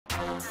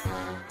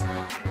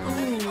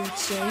Oh,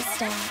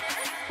 J-Stack.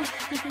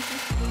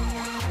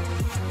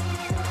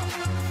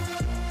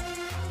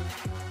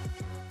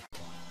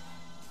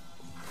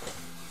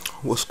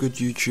 What's good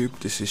YouTube,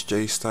 this is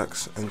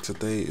J-Stacks and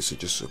today is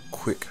just a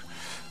quick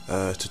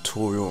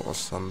tutorial on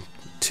some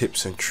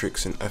tips and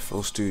tricks in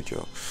FL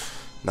Studio.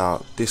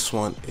 Now this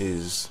one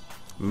is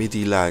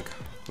Midi lag.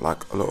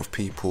 Like a lot of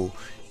people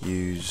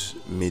use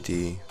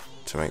Midi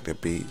to make their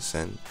beats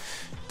and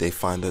they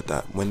find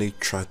that when they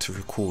try to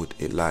record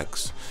it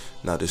lags.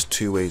 Now there's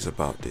two ways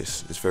about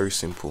this. It's very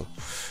simple.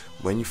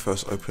 When you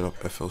first open up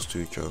FL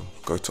Studio,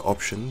 go to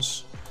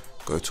options,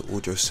 go to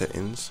audio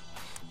settings.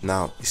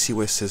 Now you see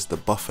where it says the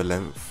buffer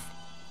length.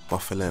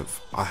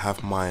 I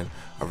have mine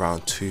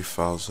around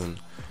 2000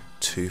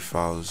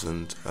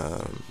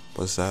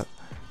 what's that,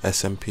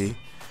 SMP.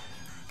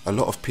 A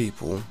lot of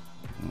people,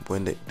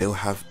 when they'll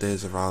have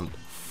theirs around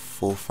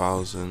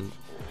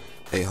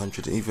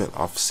 4800, even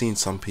I've seen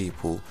some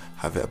people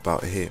have it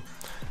about here.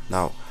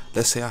 Now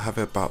let's say I have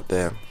it about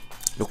there.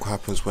 Look what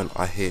happens when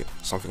I hit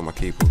something on my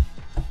keyboard.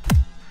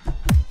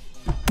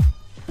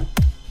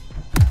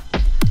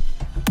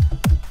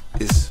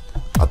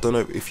 I don't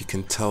know if you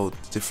can tell the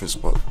difference,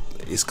 but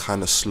it's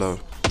kind of slow.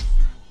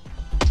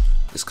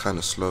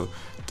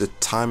 The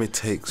time it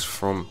takes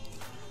from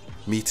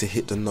me to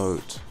hit the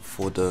note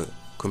for the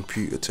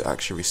computer to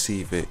actually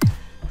receive it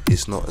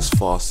is not as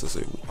fast as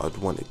I'd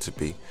want it to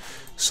be.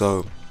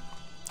 So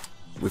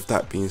with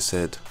that being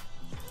said,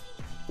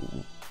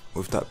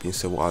 what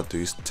I do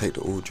is take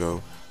the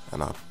audio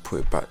and I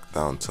put it back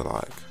down to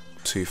like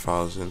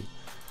 2000.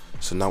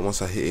 So now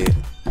once I hit it,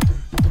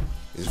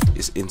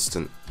 it's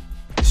instant.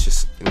 It's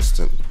just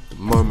instant. The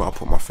moment I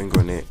put my finger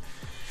on it,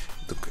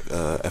 the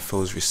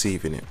FL is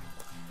receiving it.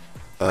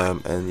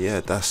 And yeah,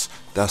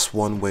 that's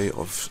one way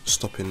of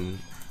stopping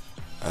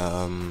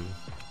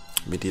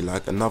MIDI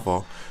lag.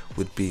 Another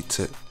would be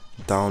to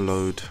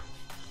download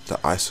the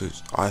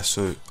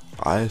ISO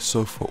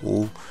for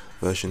all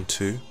version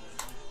 2,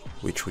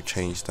 which will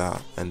change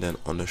that. And then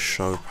on the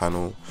show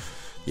panel,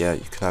 yeah,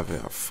 you can have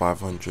it at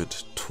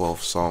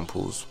 512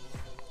 samples.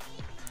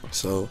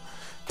 So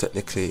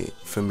technically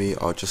for me,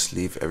 I'll just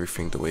leave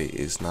everything the way it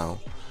is now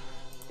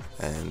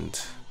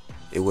and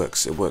it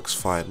works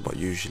fine. But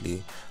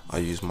usually I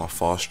use my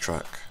fast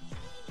track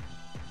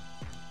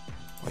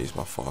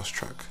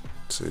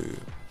to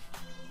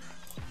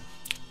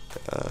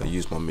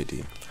use my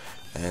MIDI,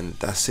 and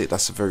that's it.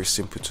 That's a very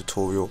simple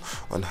tutorial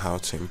on how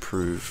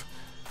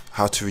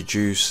to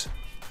reduce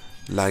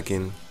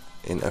lagging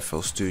in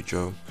FL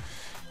Studio.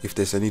 If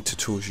there's any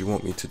tutorials you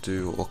want me to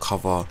do or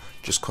cover,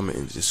 just comment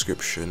in the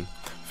description.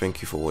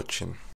 Thank you for watching.